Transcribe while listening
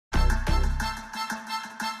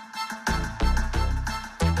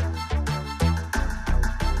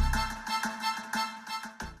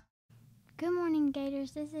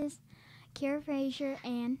Thomas, Kira Frazier,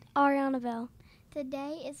 and Ariana Bell.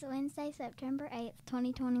 Today is Wednesday, September 8th,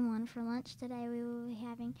 2021. For lunch today, we will be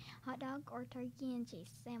having hot dog or turkey and cheese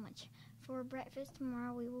sandwich. For breakfast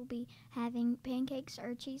tomorrow, we will be having pancakes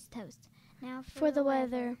or cheese toast. Now for the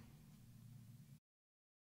weather.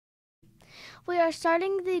 We are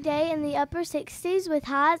starting the day in the upper 60s with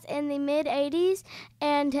highs in the mid-80s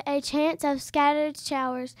and a chance of scattered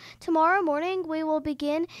showers. Tomorrow morning, we will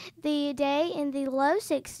begin the day in the low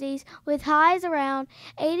 60s with highs around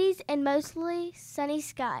 80s and mostly sunny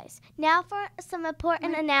skies. Now for some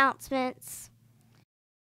important announcements.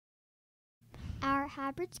 Our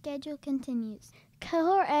hybrid schedule continues.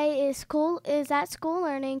 Cohort A is at school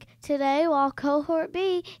learning today, while Cohort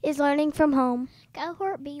B is learning from home.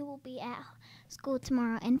 Cohort B will be at school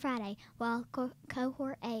tomorrow and Friday, while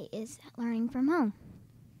Cohort A is learning from home.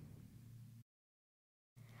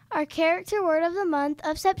 Our character word of the month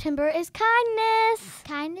of September is kindness.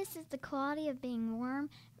 Kindness is the quality of being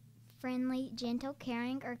warm, friendly, gentle,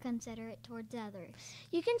 caring, or considerate towards others.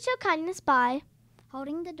 You can show kindness by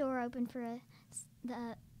holding the door open for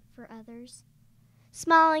others,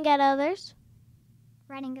 smiling at others,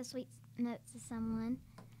 writing a sweet note to someone.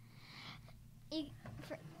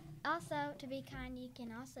 Also, to be kind, you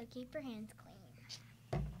can also keep your hands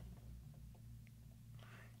clean.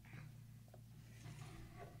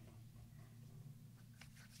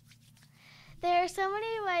 There are so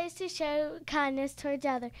many ways to show kindness towards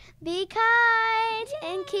others. Be kind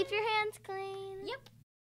and keep your hands clean. Yep.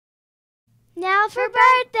 Now for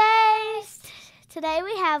birthdays. Today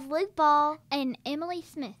we have Luke Ball and Emily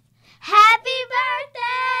Smith. Happy birthday!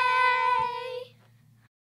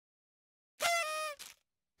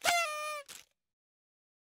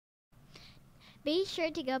 Be sure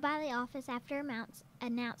to go by the office after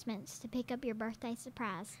announcements to pick up your birthday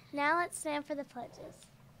surprise. Now let's stand for the pledges.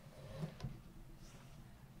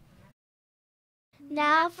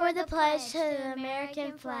 Now for the pledge to the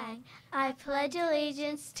American flag. I pledge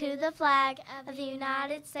allegiance to the flag of the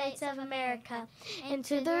United States of America and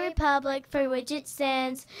to the republic for which it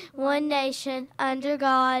stands, one nation, under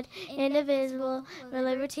God, indivisible, with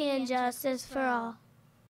liberty and justice for all.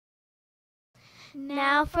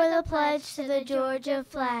 Now for the pledge to the Georgia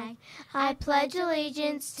flag. I pledge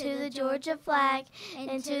allegiance to the Georgia flag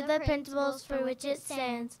and to the principles for which it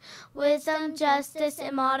stands, wisdom, justice,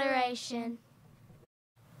 and moderation.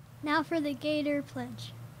 Now for the Gator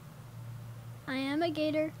Pledge. I am a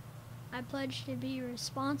Gator. I pledge to be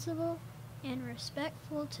responsible and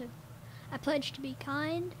respectful too. I pledge to be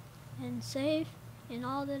kind and safe in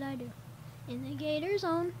all that I do. In the Gator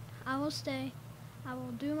Zone, I will stay. I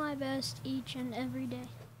will do my best each and every day.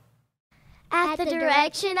 At the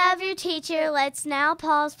direction of your teacher, let's now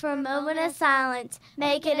pause for a moment of silence.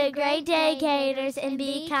 Make it a great day, Gators, and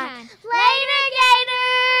be kind. Later, Gators!